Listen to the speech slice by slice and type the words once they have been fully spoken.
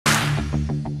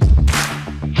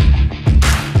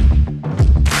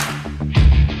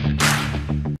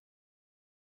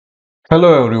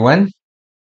Hello everyone.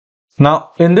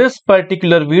 Now in this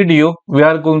particular video we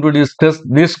are going to discuss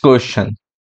this question.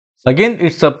 Again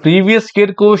it's a previous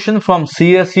year question from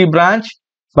CSE branch,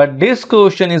 but this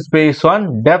question is based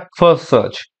on depth first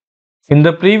search. In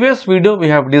the previous video we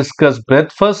have discussed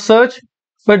breadth first search,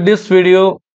 but this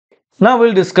video now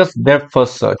we'll discuss depth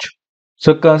first search.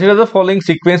 So consider the following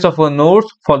sequence of nodes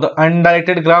for the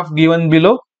undirected graph given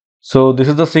below. So this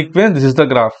is the sequence, this is the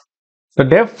graph. The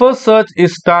depth first search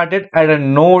is started at a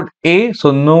node A.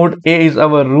 So node A is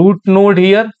our root node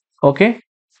here. Okay,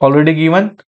 already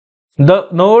given. The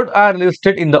nodes are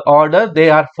listed in the order they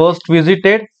are first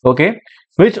visited. Okay,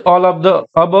 which all of the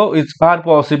above is are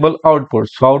possible outputs.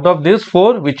 So out of these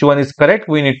four, which one is correct?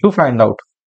 We need to find out.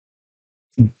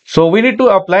 So we need to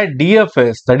apply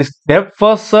DFS, that is depth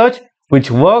first search,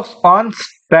 which works on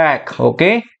stack.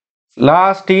 Okay,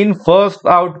 last in first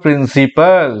out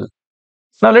principle.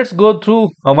 Now let's go through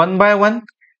one by one.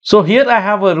 So here I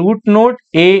have a root node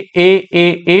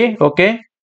A. Okay.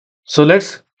 So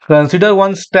let's consider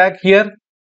one stack here.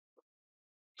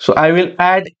 So I will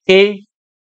add A.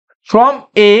 From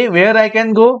A, where I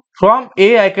can go? From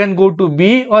A, I can go to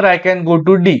B or I can go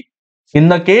to D. In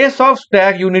the case of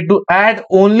stack, you need to add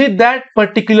only that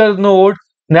particular node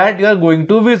that you are going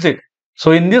to visit.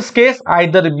 So in this case,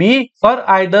 either B or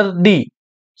either D.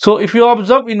 So if you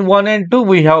observe in 1 and 2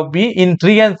 we have B, in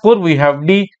 3 and 4 we have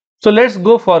D. So let's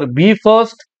go for B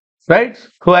first, right?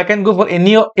 So I can go for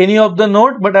any of the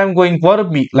node, but I'm going for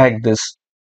B like this.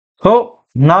 So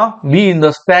now B in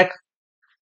the stack.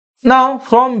 Now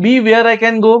from B where I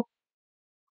can go?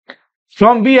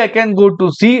 From B I can go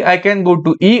to C, I can go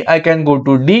to E, I can go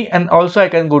to D, and also I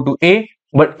can go to A.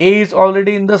 But A is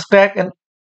already in the stack and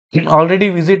already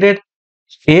visited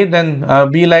A,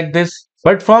 then B like this.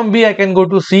 But from B I can go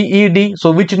to C, E, D.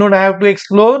 So which node I have to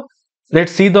explore?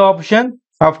 Let's see the option.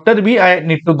 After B I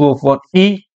need to go for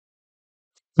E.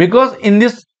 Because in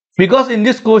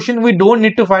this question we don't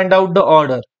need to find out the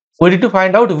order. We need to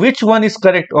find out which one is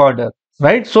correct order.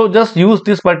 Right? So just use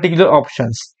these particular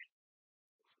options.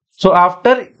 So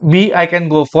after B I can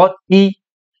go for E.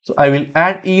 So I will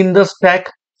add E in the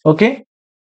stack. Okay.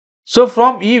 So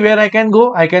from E where I can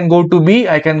go? I can go to B,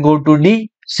 I can go to D,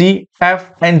 C,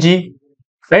 F and G.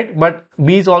 Right, but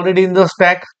B is already in the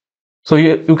stack, so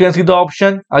here you can see the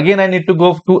option. Again I need to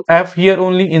go to F here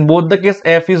only. In both the case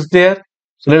F is there,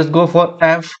 so let's go for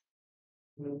F.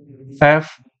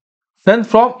 Then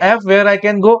from F where I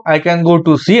can go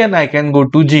to C and I can go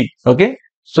to G. Okay,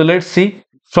 so let's see.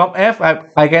 From F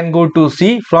I can go to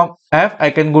C, from F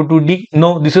I can go to D.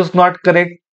 No, this is not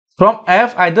correct. From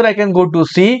F either I can go to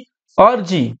C or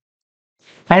G,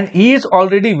 and E is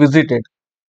already visited.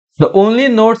 The only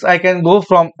nodes I can go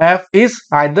from F is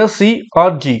either C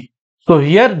or G. So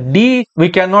here D, we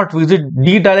cannot visit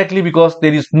D directly because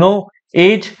there is no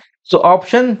age. So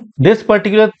option, this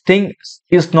particular thing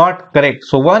is not correct.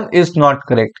 So 1 is not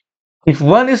correct. If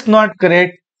 1 is not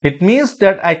correct, it means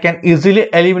that I can easily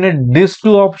eliminate these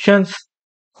two options,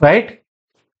 right?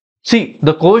 See,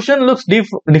 the question looks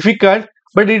difficult,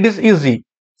 but it is easy,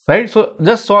 right? So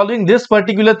just solving this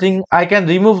particular thing, I can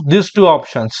remove these two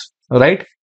options, right?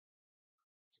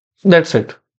 That's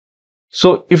it.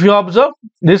 So if you observe,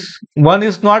 this one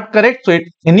is not correct. So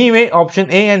anyway,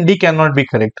 option A and D cannot be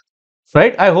correct,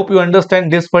 right? I hope you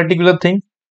understand this particular thing.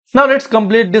 Now let's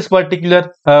complete this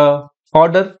particular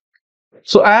order.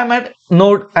 So I am at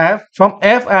node F. From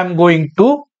F I am going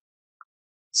to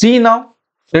C now.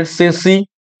 Let's say C,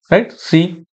 right?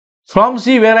 C. From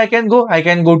C where I can go? I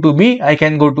can go to B, I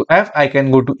can go to F, I can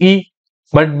go to E.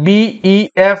 But B, E,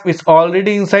 F is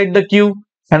already inside the queue,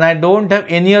 and I don't have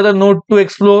any other node to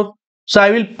explore. So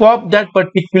I will pop that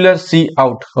particular C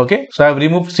out. Okay, so I have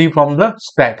removed C from the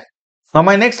stack. Now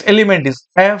my next element is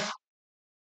F.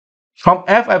 From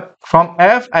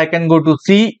F I can go to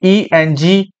C, E and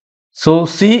G. So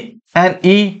C and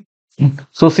E.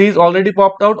 So C is already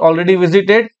popped out, already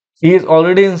visited. E is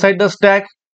already inside the stack.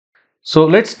 So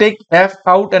let's take F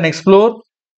out and explore.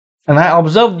 And I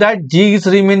observe that G is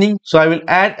remaining, so I will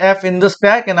add F in the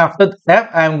stack, and after F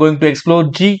I am going to explore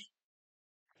G.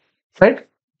 Right?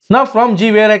 Now from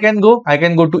G where I can go? I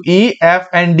can go to E, F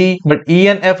and D, but E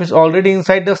and F is already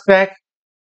inside the stack.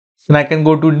 And I can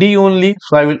go to D only,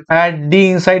 so I will add D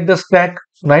inside the stack,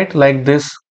 right? Like this.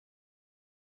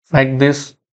 Like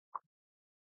this.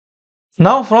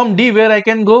 Now from D where I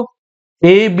can go?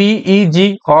 A, B, E,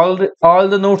 G, all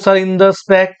the nodes are in the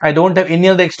stack. I don't have any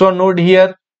other extra node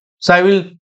here. So I will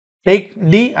take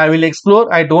D, I will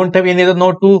explore. I don't have any other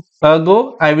node to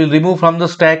go. I will remove from the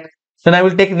stack. Then I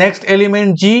will take next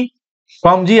element G.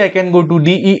 From G I can go to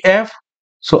D, E, F.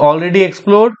 So already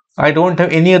explored. I don't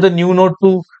have any other new node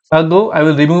to go, I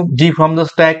will remove G from the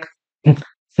stack.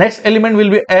 Next element will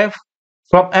be F.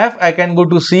 From F, I can go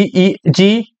to C, E,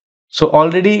 G. So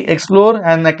already explore,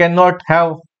 and I cannot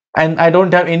have, and I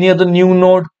don't have any other new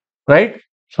node, right?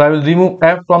 So I will remove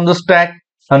F from the stack.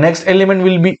 The next element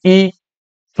will be E.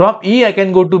 From E, I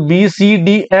can go to B, C,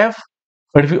 D, F.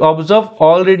 But if you observe,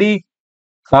 already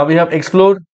we have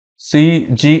explored C,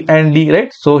 G, and D,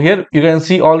 right? So here you can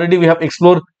see already we have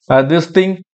explored this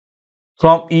thing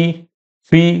from E,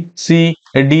 B, C,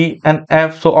 D, and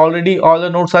F. So already all the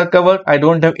nodes are covered. I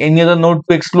don't have any other node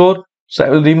to explore. So I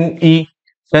will remove E.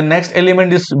 The next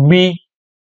element is B.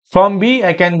 From B,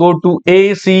 I can go to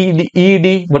A, C, D, E,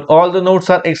 D, but all the nodes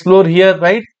are explored here,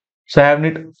 right? So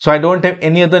I don't have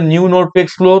any other new node to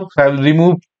explore. So I will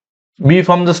remove B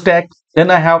from the stack.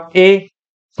 Then I have A.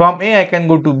 From A, I can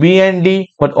go to B and D,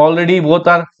 but already both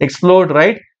are explored,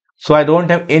 right? So I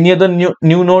don't have any other new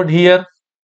node here.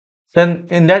 Then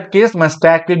in that case, my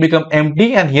stack will become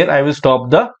empty, and here I will stop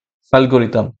the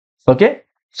algorithm. Okay.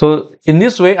 So in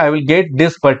this way, I will get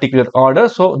this particular order.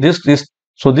 So this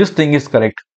thing is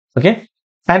correct. Okay.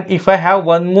 And if I have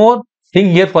one more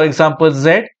thing here, for example,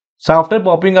 Z. So after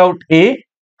popping out A,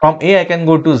 from A I can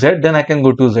go to Z, then I can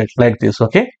go to Z like this.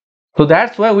 Okay. So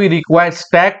that's why we require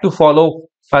stack to follow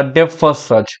a depth first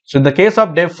search. So in the case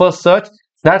of depth first search,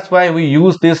 that's why we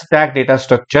use this stack data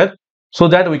structure, so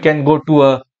that we can go to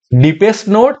a deepest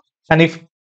node, and if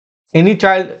any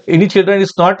children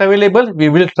is not available, we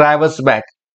will traverse back.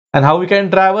 And how we can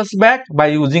traverse back? By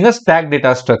using a stack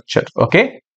data structure.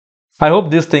 Okay, I hope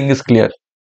this thing is clear.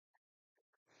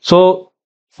 So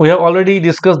we have already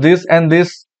discussed this and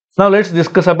this. Now let's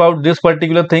discuss about this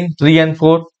particular thing, 3 and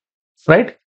 4,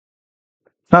 right?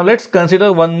 Now let's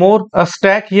consider one more a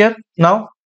stack here. Now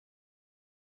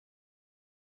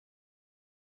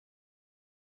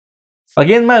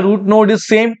again, my root node is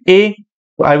same, A.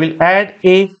 So I will add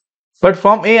A, but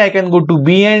from A I can go to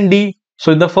B and D.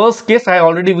 So in the first case, I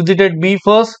already visited B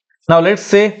first. Now let's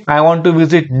say I want to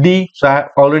visit D. So I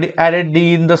already added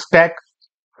D in the stack.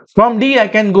 From D I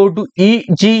can go to E,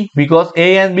 G, because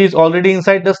A and B is already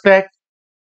inside the stack.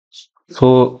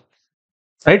 So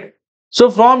right. So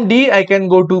from D I can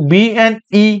go to B and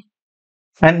E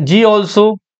and G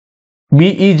also, B,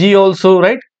 E, G also,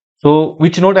 right? So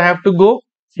which node I have to go?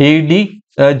 A, D,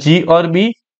 G or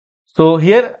B. So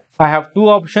here I have two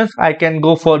options. I can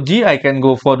go for G, I can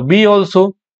go for B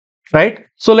also, right?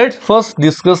 So let's first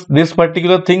discuss this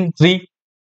particular thing, 3.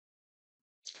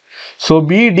 So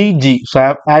B, D, G. So I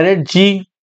have added G.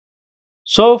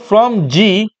 So from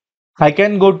G, I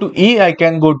can go to E, I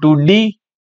can go to D,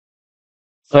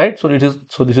 right? So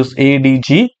this is A, D,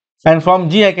 G, and from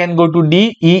G I can go to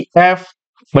D, E, F,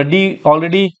 but D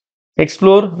already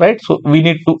explore, right? So we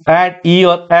need to add E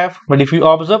or F, but if you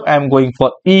observe, I am going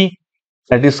for E.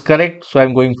 That is correct. So I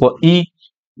am going for E.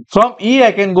 From E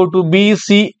I can go to B,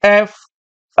 C, F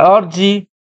or G,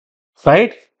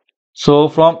 right? So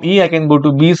from E I can go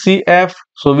to B, C, F.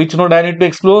 So which node I need to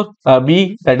explore?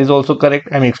 B. That is also correct.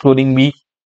 I am exploring B.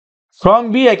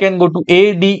 From B I can go to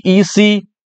A, D, E, C.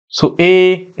 So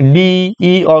A, D,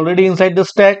 E already inside the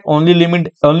stack. Only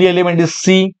element is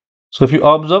C. So if you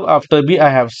observe, after B I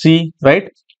have C, right?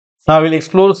 Now I will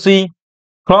explore C.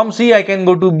 From C I can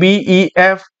go to B, E,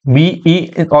 F. B,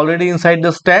 E is already inside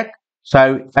the stack. So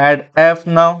I will add F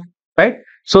now, right?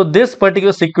 So this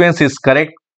particular sequence is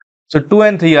correct. So 2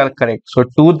 and 3 are correct. So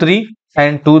 2, 3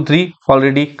 and 2, 3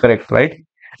 already correct, right?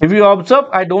 If you observe,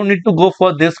 I don't need to go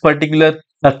for this particular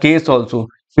case also,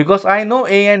 because I know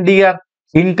A and D are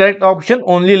incorrect option,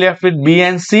 only left with B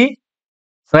and C,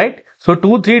 right? So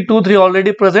 2, 3, 2, 3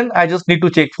 already present. I just need to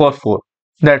check for 4.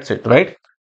 That's it, right?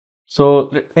 So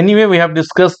anyway, we have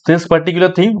discussed this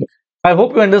particular thing. I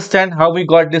hope you understand how we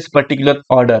got this particular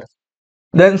order.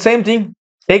 Then same thing,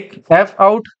 take F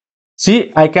out.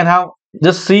 See, I can have,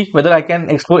 just see whether I can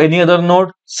explore any other node.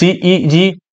 C, E,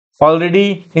 G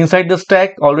already inside the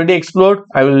stack, already explored.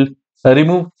 I will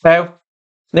remove F.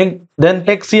 Then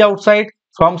take C outside.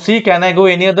 From C, can I go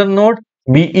any other node?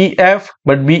 B, E, F,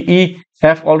 but B, E,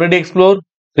 F already explored.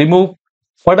 Remove.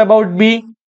 What about B?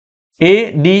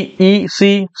 A, D, E,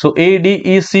 C. So A, D,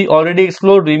 E, C already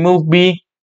explored. Remove B.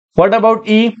 What about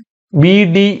E? B,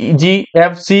 D, G,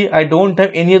 F, C. I don't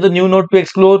have any other new node to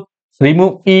explore.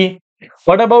 Remove E.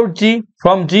 What about G?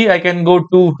 From G, I can go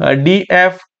to D,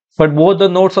 F, but both the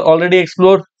nodes are already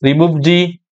explored. Remove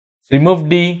G. Remove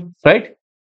D, right?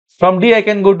 From D, I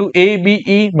can go to A, B,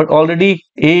 E, but already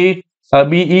A,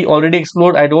 B, E already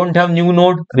explored. I don't have new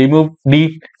node. Remove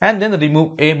D, and then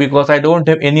remove A because I don't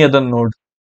have any other node.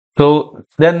 So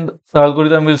then the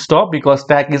algorithm will stop because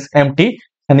stack is empty,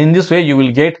 and in this way you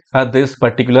will get this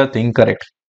particular thing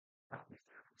correct.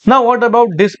 Now what about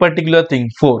this particular thing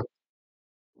 4,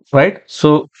 right?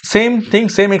 So same thing,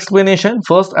 same explanation.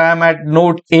 First I am at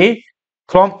node A.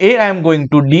 From A I am going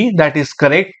to D, that is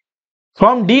correct.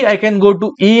 From D I can go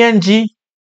to E and G,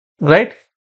 right?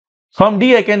 From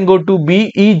D I can go to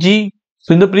B, E, G.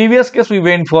 So in the previous case we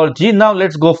went for G. Now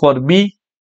let's go for B.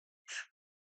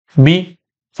 B.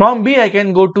 From B I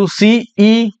can go to C,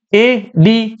 E, A,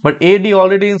 D, but A, D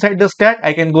already inside the stack.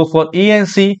 I can go for E and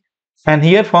C. And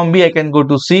here from B I can go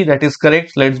to C, that is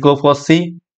correct. Let's go for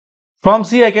C. From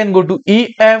C I can go to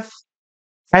E, F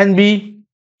and B.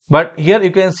 But here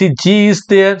you can see G is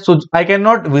there. So I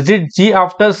cannot visit G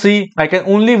after C. I can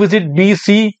only visit B,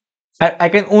 C. I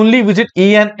can only visit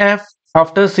E and F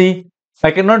after C. I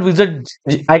cannot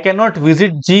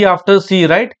visit G after C,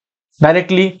 right?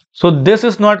 Directly. So this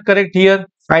is not correct here.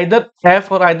 Either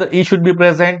F or either E should be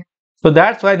present. So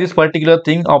that's why this particular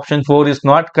thing, option 4 is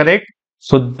not correct.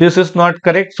 So this is not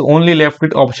correct. So only left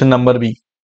with option number B.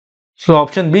 So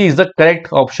option B is the correct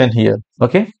option here.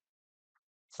 Okay.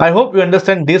 I hope you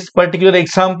understand this particular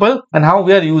example and how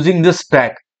we are using this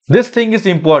stack. This thing is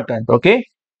important. Okay.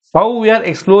 How we are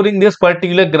exploring this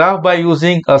particular graph by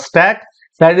using a stack,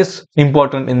 that is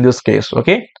important in this case.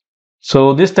 Okay.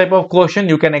 So this type of question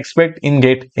you can expect in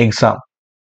GATE exam.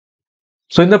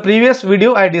 So in the previous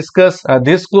video, I discussed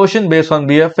this question based on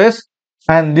DFS,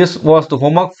 and this was the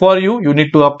homework for you. You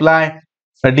need to apply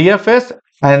a DFS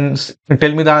and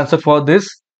tell me the answer for this.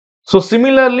 So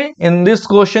similarly, in this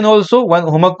question also, one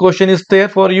homework question is there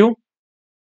for you.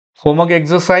 Homework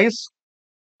exercise.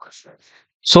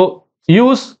 So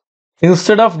use,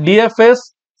 instead of DFS,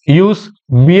 use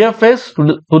BFS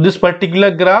to this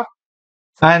particular graph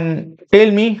and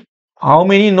tell me how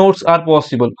many nodes are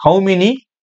possible. How many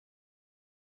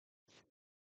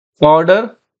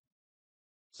order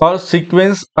or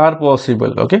sequence are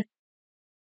possible, okay,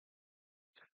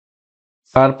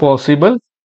 are possible,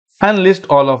 and list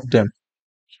all of them,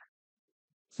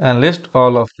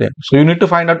 so you need to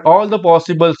find out all the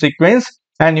possible sequence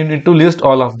and you need to list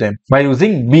all of them by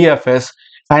using BFS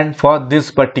and for this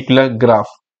particular graph,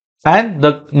 and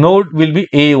the node will be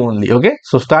A only. Okay,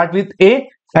 so start with A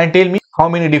and tell me how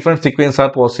many different sequences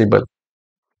are possible.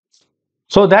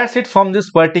 So that's it from this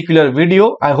particular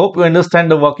video. I hope you understand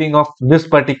the working of this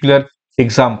particular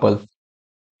example.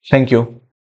 Thank you.